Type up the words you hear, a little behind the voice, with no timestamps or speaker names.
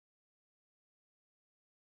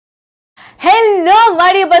Hello,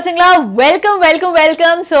 my dear pasangla.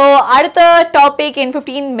 Welcome. So, அடுத்த topic in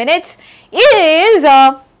 15 minutes is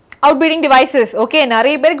outbreeding devices. Okay,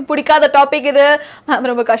 நிறைய பேருக்கு பிடிக்காத topic இது.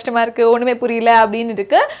 ரொம்ப கஷ்டமா இருக்கு, ஒண்ணுமே புரியல அப்படினு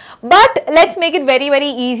இருக்கு. But let's make it very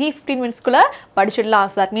easy. 15 minutes குள்ள படிச்சிடலாம்.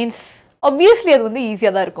 So that means obviously அது வந்து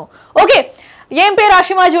ஈஸியா தான் இருக்கும். Okay, என் பேர்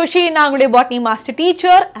Ashima Joshi, நான் உங்களுடைய botany master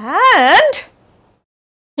teacher and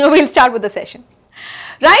we'll start with the session.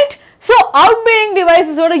 Right? So, outbreeding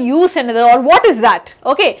devices oda use another or what is that?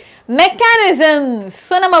 Okay, mechanisms.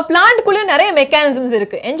 So, nama plant kulle nariya mechanisms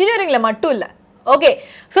irukku. Engineering la mattum illa. Okay,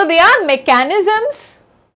 so they are mechanisms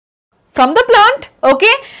from the plant,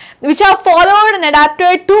 okay, which are followed and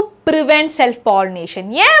adapted to prevent self pollination.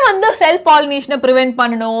 Yen vandu self pollination prevent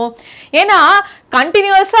pananum? Ena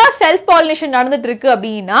continuously self pollination nadandittu irukku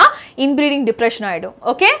appadina inbreeding depression aidum.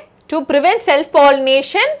 Okay, to prevent self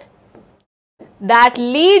pollination that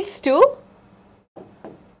leads to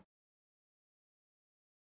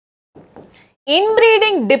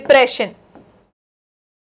inbreeding depression.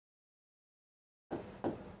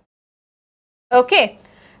 Okay,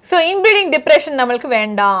 so inbreeding depression namalku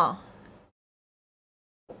vendam,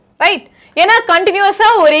 right? ஏனா கண்டினியூஸா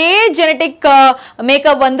ஒரே genetic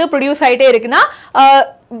makeup வந்து produce ஆயிட்டே இருக்குனா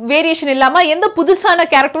variation இல்லாம எந்த புதுசான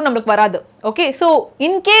கேரக்டரும் நமக்கு வராது. ஓகே, சோ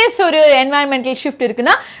இன் கேஸ் ஒரு என்வாயரன்மெண்டல் ஷிஃப்ட்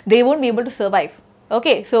இருக்குனா they won't be able to survive.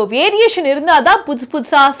 Okay, so variation இருந்தா தான்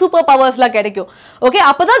புதுசா சூப்பர் பவர்ஸ்லாம் கிடைக்கும். ஓகே,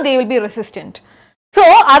 அப்பதான் they will be resistant. So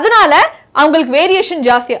அதனால அவங்களுக்கு வேரியேஷன்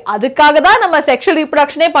ஜாஸ்தி. அதுக்காக தான் நம்ம செக்ஷுவல்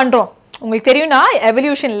ரீப்ரொடக்ஷனே பண்றோம். உங்களுக்கு தெரியும்னா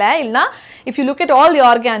எவல்யூஷன்ல இல்லனா if you look at all the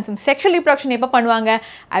organisms, sexual reproduction எப்ப பண்ணுவாங்க?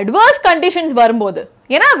 adverse conditions வரும்போது.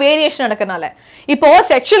 ஏனா வேரியேஷன் நடக்கனால. இப்போ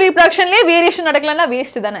sexual reproductionலயே வேரியேஷன் நடக்கலனா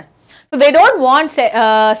வேஸ்ட் தானே. So they don't want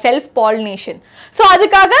self pollination. So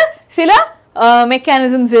அதுக்காக சில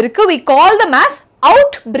mechanisms இருக்கு. We call them as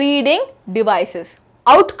outbreeding devices.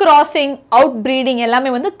 Outcrossing, outbreeding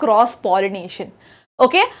எல்லாமே வந்து cross pollination.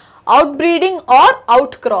 Okay, outbreeding or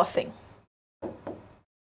outcrossing.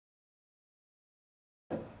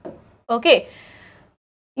 Okay,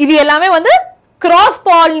 இது எல்லாமே வந்து கிராஸ்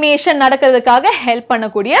பாலினேஷன் நடக்கிறதுக்காக ஹெல்ப்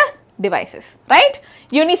பண்ணக்கூடிய டிவைசஸ், ரைட்?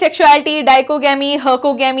 யூனிசெக்சுவாலிட்டி, டைகோகேமி,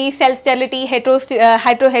 ஹெர்கோகேமி, செல் ஸ்டெரிலிட்டி,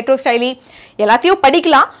 ஹெட்ரோஸ்டைலி எல்லாத்தையும்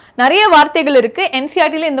படிக்கலாம். நிறைய வார்த்தைகள் இருக்கு.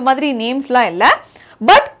 என்சிஆர்டில இந்த மாதிரி நேம்ஸ்லாம் இல்லை,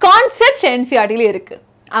 பட் கான்செப்ட்ஸ் என்சிஆர்டில இருக்கு.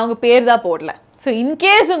 அவங்க பேர் தான் போடல. ஸோ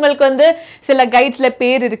இன்கேஸ் உங்களுக்கு வந்து சில கைட்ஸ்ல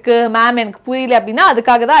பேர் இருக்கு, மேம் எனக்கு புரியல அப்படின்னா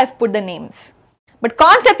அதுக்காக தான் I put the names. But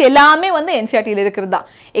concept எல்லாமே வந்து என்சிஆர்டில இருக்கிறது தான்,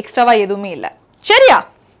 எக்ஸ்ட்ராவா எதுவுமே இல்லை. சரியா?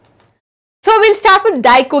 So will start with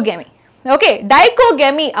டைகோகேமி. Okay,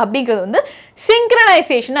 டைகோகேமி அப்படிங்கிறது வந்து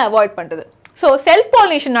சிங்க்ரனைசேஷனை அவாய்ட் பண்ணுறது. ஸோ செல்ஃப்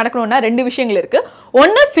பாலினேஷன் நடக்கணும்னா ரெண்டு விஷயங்கள் இருக்கு.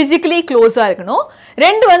 ஒன்று ஃபிசிக்கலி க்ளோஸாக இருக்கணும்,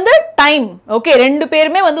 ரெண்டு வந்து டைம். ஓகே, ரெண்டு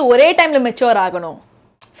பேருமே வந்து ஒரே டைம்ல மெச்சூர் ஆகணும்.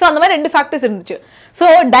 ஸோ அந்த மாதிரி ரெண்டு ஃபேக்டர்ஸ் இருந்துச்சு. ஸோ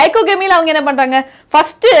டைகோகேமியில் அவங்க என்ன பண்றாங்க?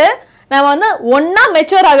 ஃபர்ஸ்ட் நம்ம வந்து ஒன்னா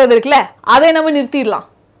மெச்சூர் ஆகிறது இருக்குல்ல, அதை நம்ம நிறுத்திடலாம்.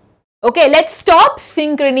 Okay, let's stop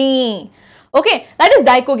synchrony. Okay, that is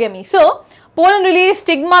dichogamy. So, pollen release,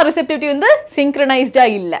 stigma, receptivity வந்து synchronized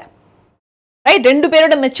இல்ல. Right? ரெண்டு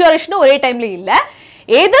பேரோட maturation ஒரே டைம்ல இல்ல.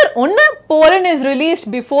 Either ஒன்னு pollen is released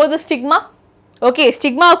before the stigma. Okay,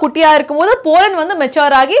 stigma குட்டியா இருக்கும்போது pollen வந்து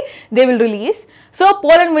mature ஆகி they will release. So,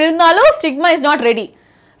 pollen விழுந்தாலும் stigma is not ready.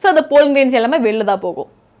 So, the pollen grains எல்லாமே வெளில தான்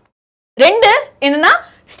போகும். ரெண்டு என்னன்னா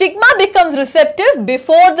stigma becomes receptive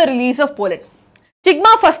before the release of pollen. Stigma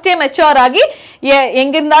first day mature ஆகி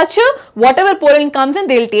எங்க இருந்தாச்சும் whatever pollen comes in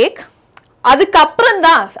they'll take. அதுக்கு அப்புறம்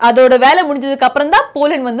தான் அதோட வேலை முடிஞ்சதுக்கு அப்புறம் தான்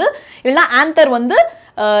pollen வந்து இல்லனா anther வந்து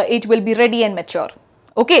it will be ready and mature.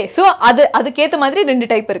 Okay, so அதுக்கேத்த மாதிரி ரெண்டு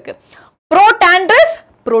டைப் இருக்கு. protandrous,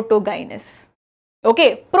 protogynous. ஓகே,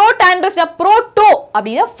 protandrousனா proto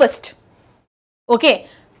அப்படினா first. ஓகே,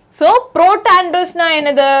 சோ protandrousனா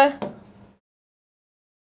என்னது?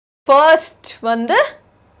 first வந்து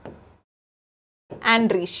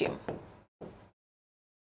andrecium.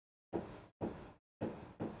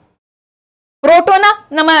 புரோட்டோனா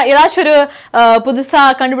நம்ம ஏதாச்சும் ஒரு புதுசா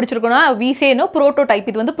கண்டுபிடிச்சிருக்கோம்னா we say no prototype.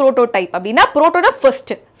 இது வந்து prototype அப்படின்னா புரோட்டோனா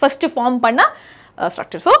ஃபர்ஸ்ட் ஃபார்ம் பண்ண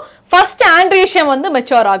ஸ்ட்ரக்சர். ஸோ ஃபர்ஸ்ட் ஆண்ட்ரீஷியம் வந்து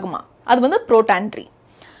மெச்சூர் ஆகுமா, அது வந்து புரோட்டாண்ட்ரி.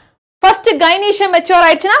 ஃபர்ஸ்ட் கைனீஷியம் மெச்சூர்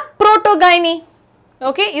ஆயிடுச்சுன்னா புரோட்டோகைனி.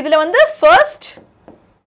 ஓகே, இதுல வந்து ஃபர்ஸ்ட்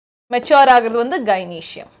மெச்சூர் ஆகுறது வந்து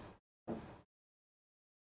கைனீஷியம்.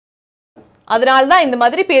 அதனால தான் இந்த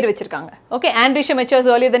மாதிரி பேர் வச்சிருக்காங்க. Okay, andrecium matures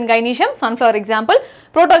earlier than gynecium, sunflower example.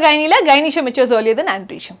 protogynyல gynecium matures earlier than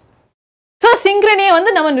andrecium. So சிங்க்ரனியை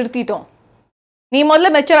வந்து நம்ம நிறுத்திட்டோம். நீ முதல்ல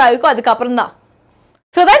மெச்சூர் ஆகிக்கோ, அதுக்கு அப்புறம் தான்.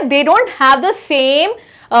 So that they don't have the same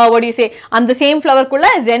what do you say, அந்த சேம் ஃப்ளவருக்குள்ள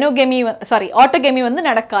ஆட்டோகேமி வந்து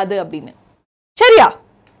நடக்காது அப்படின்னு. சரியா?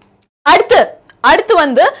 அடுத்து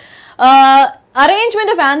வந்து arrangement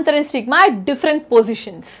of anther and stigma at different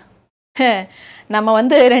positions. நம்ம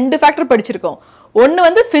வந்து ரெண்டு ஃபேக்டர் படிச்சிருக்கோம். ஒன்னு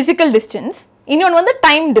வந்து physical distance, இன்னொன்னு வந்து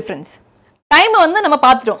time difference. டைம் வந்து நம்ம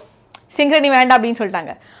பார்த்துட்டோம், சிங்க்ரனி வேண்டாம் அப்படின்னு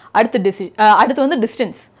சொல்லிட்டாங்க. அடுத்து வந்து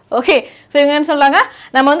டிஸ்டன்ஸ். ஓகே, ஸோ இவங்க என்ன சொல்றாங்க,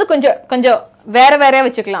 நம்ம வந்து கொஞ்சம் கொஞ்சம் வேற வேறையா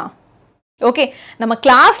வச்சுக்கலாம். ஓகே, நம்ம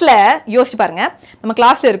கிளாஸ்ல யோசிச்சு பாருங்க, நம்ம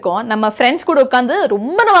கிளாஸ்ல இருக்கோம், நம்ம ஃப்ரெண்ட்ஸ் கூட உட்காந்து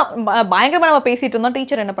ரொம்ப பயங்கரமா நம்ம பேசிட்டு இருந்தோம்.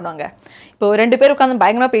 டீச்சர் என்ன பண்ணுவாங்க, இப்போ 2 பேர் உட்காந்து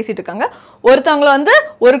பயங்கரமா பேசிட்டு இருக்காங்க, ஒருத்தவங்கள வந்து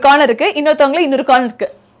ஒரு கார்னர் இருக்கு, இன்னொருத்தவங்கள இன்னொரு கார்னர் இருக்கு,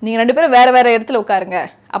 நீங்க 2 பேரும் வேற வேற இடத்துல உட்காருங்க,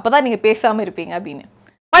 அப்பதான் நீங்க பேசாம இருப்பீங்க அப்படின்னு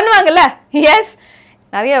பண்ணுவாங்கல்ல. எஸ்,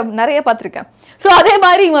 நிறைய பார்த்துருக்கேன். ஸோ அதே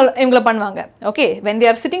மாதிரி இவங்களை பண்ணுவாங்க. Okay, when they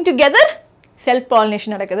are sitting together self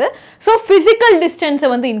pollination நடக்குது. ஸோ ஃபிசிக்கல் டிஸ்டன்ஸை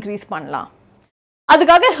வந்து இன்க்ரீஸ் பண்ணலாம்.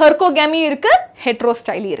 அதுக்காக ஹெர்கோகேமி இருக்கு,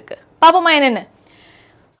 ஹெட்ரோஸ்டைலி இருக்கு. பாப்போமா என்னன்னு.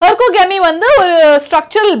 ஹெர்கோகேமி வந்து ஒரு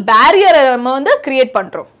ஸ்ட்ரக்சரல் பேரியரை நம்ம வந்து கிரியேட்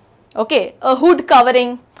பண்றோம். Okay, hood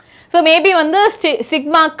covering. So maybe வந்து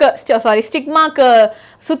ஸ்டிக்மாக்கு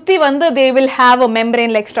சுற்றி வந்து they will have a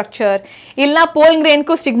membrane like structure, இல்லைனா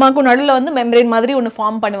போல்கிரெயினுக்கும் ஸ்டிக்மாக்கும் நடுவில் வந்து மெம்பரேன் மாதிரி ஒன்று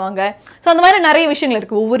ஃபார்ம் பண்ணுவாங்க. ஸோ அந்த மாதிரி நிறைய விஷயங்கள்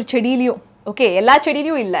இருக்குது ஒவ்வொரு செடியிலையும். ஓகே, எல்லா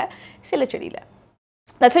செடியிலையும் இல்லை, சில செடியில்.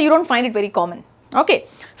 That's why you don't find it very common. Okay,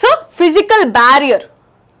 so physical barrier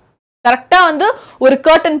கரெக்டாக வந்து ஒரு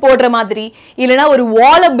கர்டன் போடுற மாதிரி இல்லைனா ஒரு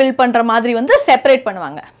வாலை பில்ட் பண்ணுற மாதிரி வந்து செப்பரேட்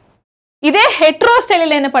பண்ணுவாங்க. இதே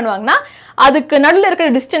ஹெட்ரோஸ்டைலில் என்ன பண்ணுவாங்கன்னா அதுக்கு நடுவில் இருக்கிற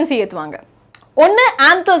டிஸ்டன்ஸை ஏற்றுவாங்க. ஒன்று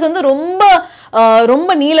ஆந்தர்ஸ் வந்து ரொம்ப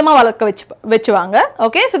நீளமாக வளர்க்க வச்சுவாங்க.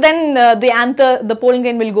 Okay, so then the polling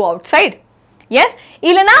grain will go out side. S,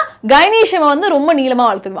 இல்லைனா கைனீஷியமை வந்து ரொம்ப நீளமாக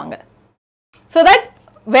வளர்த்துக்குவாங்க. ஸோ தட்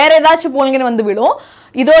வேற ஏதாச்சும் போலிங் கிரெயின் வந்து விழும்,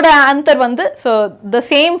 இதோட ஆந்தர் வந்து so the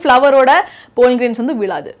same ஃப்ளவரோட polling grains வந்து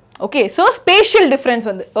விழாது. ஓகே, ஸோ ஸ்பேஷியல் டிஃப்ரென்ஸ்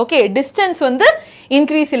வந்து ஓகே டிஸ்டன்ஸ் வந்து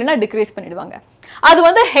இன்க்ரீஸ் இல்லைன்னா டிக்ரீஸ் பண்ணிடுவாங்க. அது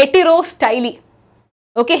வந்து ஹெட்டிரோஸ்டைலி.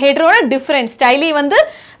 ஓகே, ஹெட்ரோனா டிஃப்ரெண்ட், ஸ்டைலி வந்து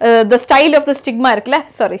the style of the stigma இருக்குல்ல,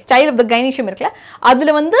 சாரி ஸ்டைல் ஆஃப் த கைனீஷியம் இருக்குல்ல,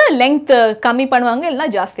 அதில் வந்து லெங்த் கம்மி பண்ணுவாங்க இல்லைனா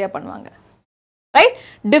ஜாஸ்தியாக பண்ணுவாங்க. Right,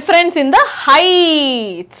 difference in the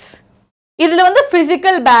heights. இதில் வந்து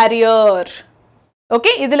ஃபிசிக்கல் பேரியர்.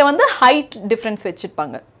 ஓகே, இதில் வந்து ஹைட் டிஃப்ரென்ஸ்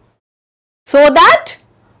வச்சுருப்பாங்க. So that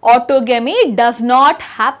ஆட்டோகேமி does not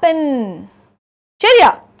happen.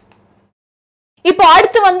 சரியா? இப்போ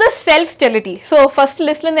அடுத்து வந்து செல்ஃப் ஸ்டெரிலிட்டி. ஸோ ஃபர்ஸ்ட்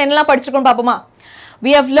லிஸ்ட்ல இருந்து என்னெல்லாம் படிச்சிருக்கோம் பார்ப்போமா.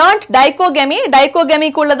 We have learned dichogamy.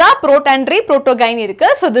 Dichogamy-குள்ள தான் protandry, protogyny இருக்கு.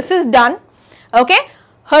 So this is done. Okay,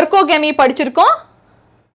 hercogamy படிச்சிருக்கோம்,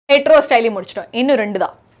 heterostyle முடிச்சிட்டோம். இன்னும் 2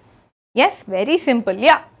 தான். Yes, very simple.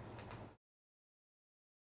 Yeah.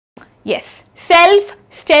 Yes, self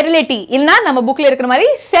sterility இல்லனா நம்ம புக்ல இருக்கிற மாதிரி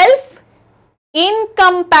self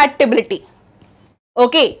incompatibility.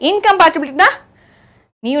 Okay, incompatibility னா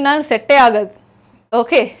நீயும் நானும் செட்டே ஆகாது.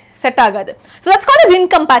 Okay, செட் ஆகாது. So that's called as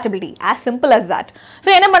incompatibility, as simple as that. So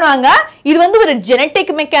என்ன பண்ணுவாங்க, இது வந்து ஒரு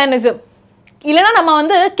ஜெனடிக் மெக்கானிசம் இல்லனா நம்ம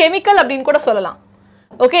வந்து கெமிக்கல் அப்படினு கூட சொல்லலாம்.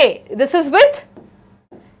 Okay, this is with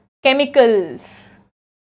chemicals.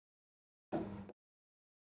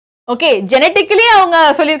 Okay, genetically அவங்க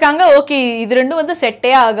சொல்லிருக்காங்க ஓகே இது ரெண்டும் வந்து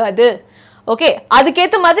செட்டே ஆகாது. ஓகே,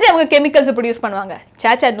 அதுக்கேத்த மாதிரி அவங்க கெமிக்கல்ஸ் ப்ரொடியூஸ் பண்ணுவாங்க.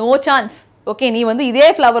 சாச்சா நோ சான்ஸ். ஓகே, நீ வந்து இதே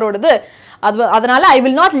ஃப்ளவரோடது, அதனால I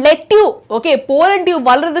will not let you okay pollen tube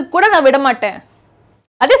வளர்றதுக்கு கூட நான் விட மாட்டேன்.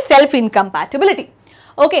 அது self இன்கம்பேட்டிபிலிட்டி.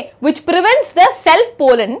 Okay, which prevents the self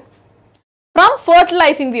pollen from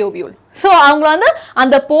fertilizing the ovule. So அவங்க வந்து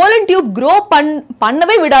அந்த போலன் டியூப் க்ரோ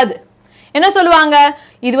பண்ணவே விடாது. என்ன சொல்லுவாங்க,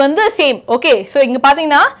 இது வந்து சேம். ஓகே, ஸோ இங்கே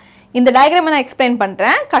பார்த்தீங்கன்னா இந்த டயக்ராம் நான் எக்ஸ்பிளைன்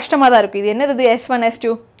பண்ணுறேன், கஷ்டமாக தான் இருக்கும். இது என்னது, S1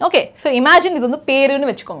 S2. Okay, so imagine இது வந்து பேருன்னு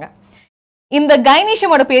வச்சுக்கோங்க. இந்த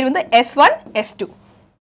கைனீஷியமோட பேர் வந்து S1 S2.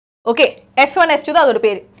 Okay, S1 S2 தான் அதோட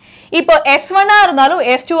பேர். இப்போ S1 இருந்தாலும்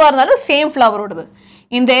S2 இருந்தாலும் சேம் ஃப்ளவரோடது.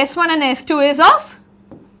 இந்த S1 and S2 is of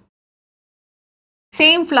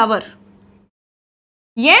same flower.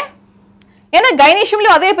 ஏன்? ஏன்னா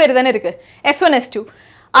கைனீஷியம்லயும் அதே பேர் தானே இருக்கு, S1 S2.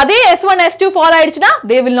 அதே S1 S2 ஃபாலோ ஆயிடுச்சுன்னா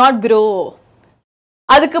they will not grow.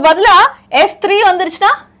 அதுக்கு பதிலா S3 வந்துருச்சுன்னா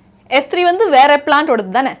S3 வந்து வேற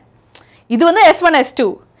பிளான்ட்டோடது தானே. இது வந்து S1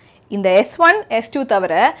 S2. இந்த S1 S2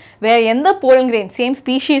 தவிர வேற எந்த போலன் கிரெயின் சேம்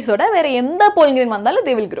ஸ்பீஷீஸோட வேற எந்த போலன் கிரெயின் வந்தாலும்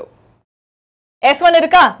they will grow. S1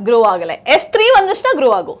 இருக்கா, grow ஆகல. S3 வந்துச்சுன்னா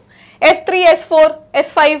grow ஆகும். S3 S4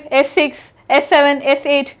 S5 S6 S7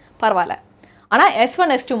 S8 பரவாயில்ல. ஆனா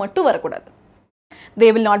S1 S2 மட்டும் வரக்கூடாது.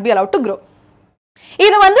 they will not be allowed to grow.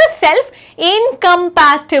 இது வந்து செல்ஃப்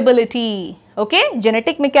இன்கம்பேட்டிபிலிட்டி. ஓகே,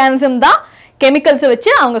 ஜெனடிக் மெக்கானிசம் தான், கெமிக்கல்ஸ் வச்சு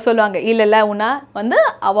அவங்க சொல்லுவாங்க இல்ல இல்ல உன்னை வந்து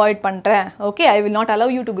அவாய்ட் பண்றேன். Okay, I will not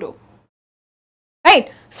allow you to grow. Right,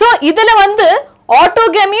 so இதுல வந்து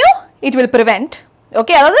ஆட்டோகேமியும் இட் வில் ப்ரிவென்ட்.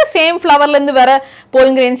 ஓகே, அதாவது சேம் ஃப்ளவர்ல இருந்து வர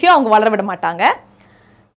போலன் கிரெயின்ஸையும் அவங்க வளர விட மாட்டாங்க.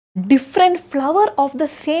 Different flower of the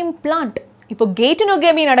same plant இப்போ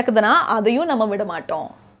கேட்டினோகேமி நடக்குதுன்னா அதையும் நம்ம விட மாட்டோம்.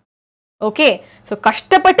 ஓகே, ஸோ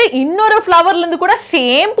கஷ்டப்பட்டு இன்னொரு ஃப்ளவர்ல இருந்து கூட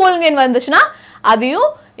சேம் போல்கேன் வந்துச்சுன்னா அதையும்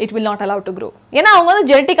it will not allow to grow. ஏன்னா அவங்க வந்து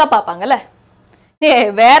ஜெனட்டிக்கா பார்ப்பாங்கல்ல,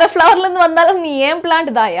 வேற ஃப்ளவர்ல இருந்து வந்தாலும் நீ ஏன்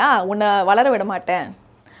பிளான்ட் தாயா, உன்னை வளர விட மாட்டேன்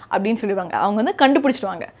அப்படின்னு சொல்லிடுவாங்க. அவங்க வந்து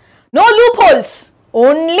கண்டுபிடிச்சிடுவாங்க. No loop holes,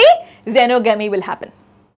 only xenogamy will happen.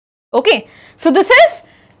 Okay, so this is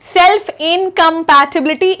self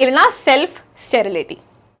incompatibility இல்லனா self sterility.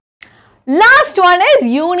 Last one is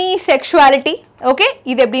unisexuality. Okay,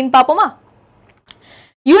 இது எப்படின்னு பாப்போமா?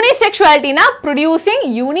 Unisexuality na producing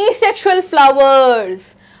unisexual flowers.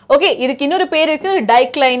 Okay, இதுக்கு இன்னொரு பேர் இருக்கு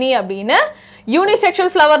டைக்ளைனி அப்படின்னு.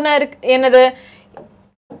 Unisexual flower na என்னது?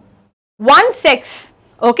 One sex.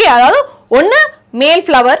 Okay, அதாவது ஒன்னு மேல்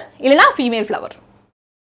ஃப்ளவர் இல்லனா ஃபீமேல் ஃப்ளவர்.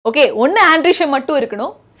 ஓகே, ஒன்னு ஆண்ட்ரிஷியம் மட்டும்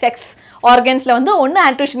இருக்கணும், செக்ஸ் ஆர்கன்ஸ்ல வந்து ஒன்னு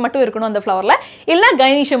ஆண்ட்ரிஷியம் மட்டும் இருக்கணும் அந்த ஃப்ளவர்ல, இல்ல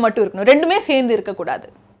கைனீஷியம் மட்டும் இருக்கணும், ரெண்டுமே சேர்ந்து இருக்க கூடாது.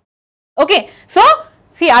 ஓகே, சோ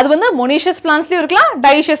see அது வந்து மொனீஷியஸ் பிளான்ட்ஸ்லயும் இருக்கலாம்,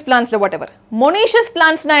 டைஷியஸ் பிளான்ட்ஸ்ல whatever. மொனீஷியஸ்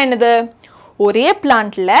பிளான்ட்ஸ்னா என்னது? ஒரே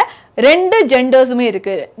பிளான்ட்ல ரெண்டு ஜெண்டர்ஸுமே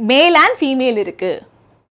இருக்கு, மேல் அண்ட் ஃபீமேல் இருக்கு.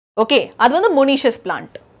 ஓகே, அது வந்து monoecious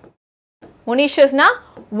plant. மொனீஷியஸ்னா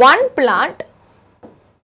one plant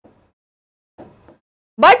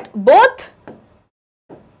but both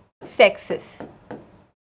sexes.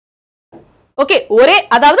 Okay, ஒரே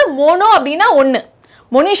அதாவது மோனோ அப்படின்னா ஒன்னு,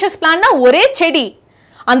 மொனீஷியஸ் பிளான்ட்னா ஒரே செடி,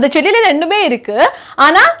 அந்த செடியில ரெண்டுமே இருக்கு,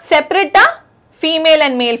 ஆனா செப்பரேட்டா ஃபீமேல்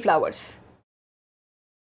அண்ட் மேல் ஃப்ளவர்ஸ்.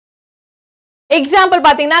 எக்ஸாம்பிள்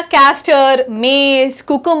பாத்தீங்கன்னா காஸ்டர், மேஸ்,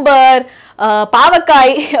 குக்கும்பர்,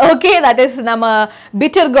 பாவக்காய். ஓகே, தட் இஸ் நம்ம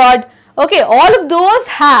bitter God. Okay, all of those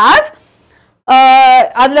have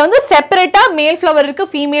அதுல வந்து செப்பரேட்டா மேல் ஃப்ளவர் இருக்கு,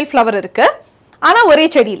 ஃபீமேல் ஃப்ளவர் இருக்கு, ஆனா ஒரே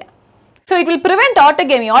செடியில. So it will prevent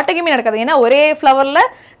autogamy. Autogamy நடக்காது, ஏன்னா ஒரே ஃப்ளவர்ல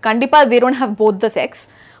கண்டிப்பா they don't have both the sex.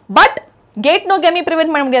 But gatenogamy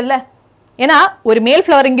prevent பண்ண முடியாதுல்ல, ஏன்னா ஒரு மேல்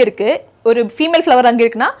ஃப்ளவர் இங்க இருக்கு, ஒரு ஃபீமேல் ஃப்ளவர் அங்க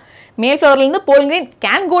இருக்குன்னா மேல் ஃப்ளவர்ல இருந்து pollen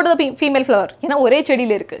can go to the female flower, ஏன்னா ஒரே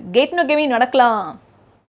செடியில இருக்கு. gatenogamy நடக்கலாம்.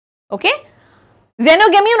 ஓகே,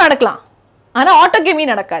 xenogamyயும் நடக்கலாம், ஆனா autogamy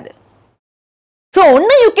நடக்காது. So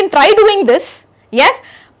only you can try doing this. Yes,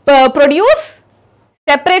 produce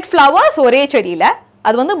separate flowers ஒரே செடியில,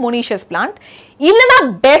 அது வந்து மொனீஷியஸ் பிளான்ட். இல்லனா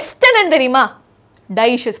பெஸ்ட் என்ன தெரியுமா?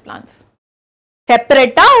 டைஷியஸ் பிளான்ட்ஸ்.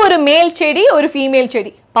 செப்பரேட்டா ஒரு மேல் செடி ஒரு ஃபீமேல்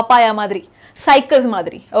செடி, பப்பாயா மாதிரி, சைக்கஸ்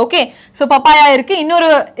மாதிரி. ஓகே, சோ பப்பாயா இருக்கு. இன்னொரு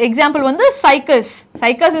எக்ஸாம்பிள் வந்து cycas.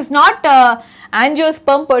 Cycas is not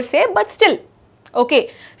angiosperm per se, but still. Okay,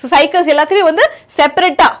 so cycas எல்லாத்துலயும் வந்து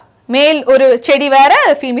செப்பரேட்டா மேல் ஒரு செடி வேற,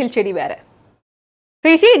 ஃபீமேல் செடி வேற. So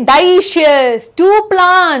you see, dioecious, two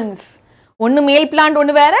plants, ஒன்னு மேல் பிளான்ட்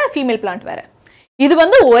ஒன்னு வேற, ஃபீமேல் பிளான்ட் வேற. இது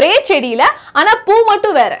வந்து ஒரே செடியில ஆனா பூ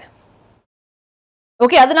மட்டும் வேற.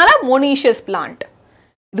 ஓகே, அதனால மொனீஷியஸ் பிளான்ட்.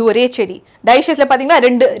 இது ஒரே செடி. டைஷியஸ்ல பாத்தீங்கன்னா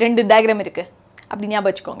ரெண்டு டயக்ராம் இருக்கு, அப்படி ஞாபகம்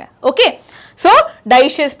வச்சுக்கோங்க. Okay, so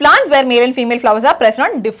டைஷியஸ் plants where male and female flowers are present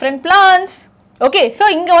on different plants. Okay, so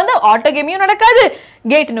இங்க வந்து ஆட்டோகேமியும் நடக்காது,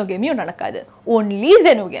 கேட்டினோகேமியும் நடக்காது, only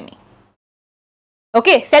xenogamy.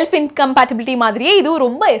 ஓகே, செல்ஃப் இன்கம்பேட்டிபிலிட்டி மாதிரியே இது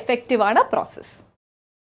ரொம்ப எஃபெக்டிவான process.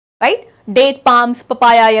 Right, date palms,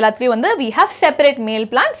 papaya எல்லாத்துலயும் வந்து we have separate male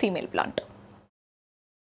plant, female plant.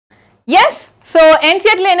 Yes, so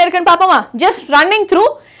NCERT ல என்ன இருக்குன்னு பாப்போமா? Just running through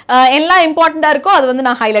எல்லாம் இம்பார்ட்டண்டா இருக்கோ அது வந்து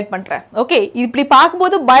நான் ஹைலைட் பண்றேன். ஓகே, இப்படி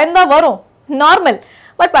பார்க்கும்போது பயந்தா வரும், நார்மல்,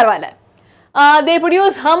 பட் பரவாயில்ல. They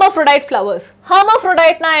produce hermaphrodite flowers.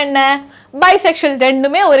 Hermaphroditeனா என்ன? Bisexual,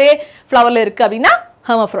 ரெண்டுமே ஒரே ஃப்ளவர்ல இருக்கு அப்படின்னா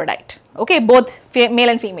hermaphrodite. Okay, both male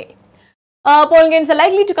and female. Pollens are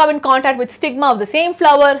likely to come in contact with stigma of the same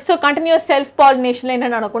flower. So continuous self pollination la enna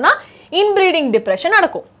nadakuna? Inbreeding depression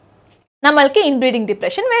nadakkum. Namalku inbreeding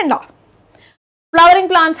depression vendam. Flowering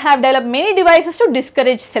plants have developed many devices to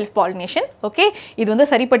discourage self pollination. Okay, idu vandu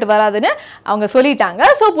saripattu varadunu avanga solitaanga.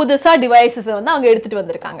 So pudusa devices vandu avanga edutittu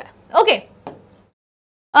vandirukanga. Okay,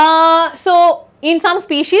 so in some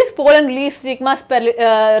species pollen release stigma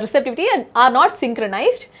receptivity and are not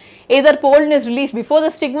synchronized. Either pollen is released before the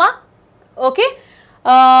stigma. Okay,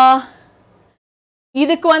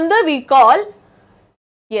 idukku vandu we call,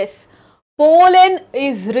 yes, pollen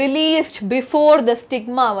is released before the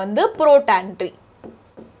stigma vandu protandry.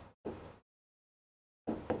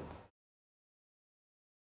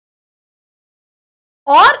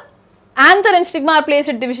 Or anther and stigma are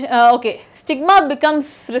placed at division. Okay, stigma becomes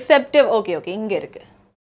receptive. Okay, inge irukku.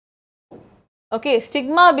 Okay,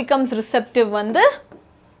 stigma becomes receptive vandu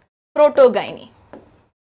protogyny.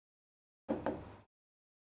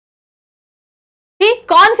 See,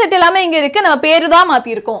 concept எல்லாமே இங்க இருக்கு, நம்ம பேரு தான் மாத்தி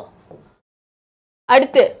இருக்கோம்.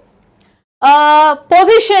 அடுத்து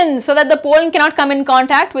position so that the pollen cannot come in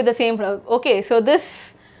contact with the same flower. Okay, so this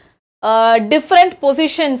different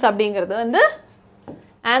positions அப்படிங்கிறது வந்து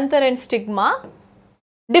anther and stigma.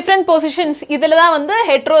 Different positions இதில தான் வந்து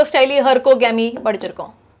heterostyle hercogamy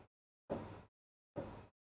படிச்சிருக்கோம்.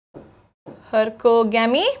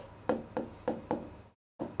 Hercogamy,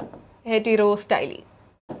 heterostyle.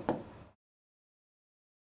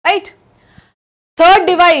 Right? Third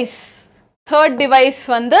device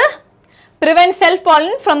வந்து prevent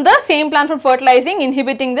self-pollen from the same plant from fertilizing,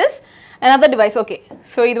 inhibiting this. Another device, okay.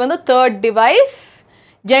 So, இது வந்து third device,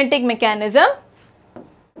 genetic mechanism.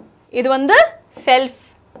 இது வந்து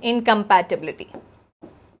self-incompatibility.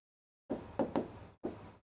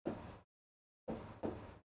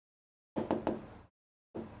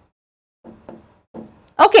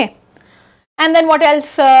 Okay. And then what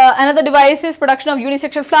else? Another device is production of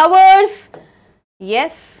unisexual flowers.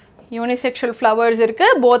 Yes, unisexual flowers irukku,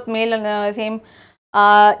 both male and same.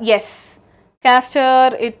 Yes, castor,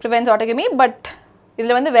 it prevents autogamy, but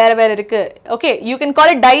idhula vandu vera irukku. Okay, you can call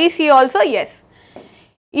it dicey also. Yes,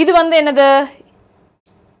 idu vandu enadhu,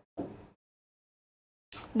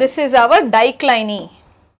 this is our dicliny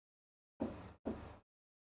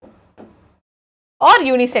or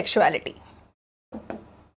unisexuality.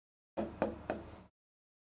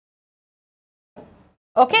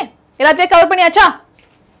 Okay, எல்லாத்தையும் cover பண்ணியாச்சா?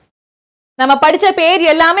 நம்ம படிச்ச பேர்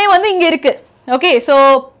எல்லாமே வந்து இங்க இருக்கு. Okay, so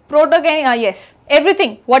புரோட்டோகேனி, S,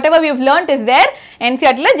 everything what ever we have learnt is there.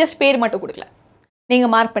 என்சிஆர்டில just பேர் மட்டும் கொடுக்கல, நீங்க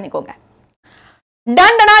மார்க் பண்ணிக்கோங்க.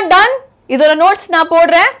 டன். இதோட நோட்ஸ் நான்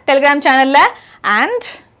போடுறேன் டெலிகிராம் சேனல்ல. And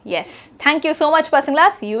S, thank you so much பசங்களா.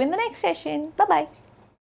 See you in the next session. Bye bye.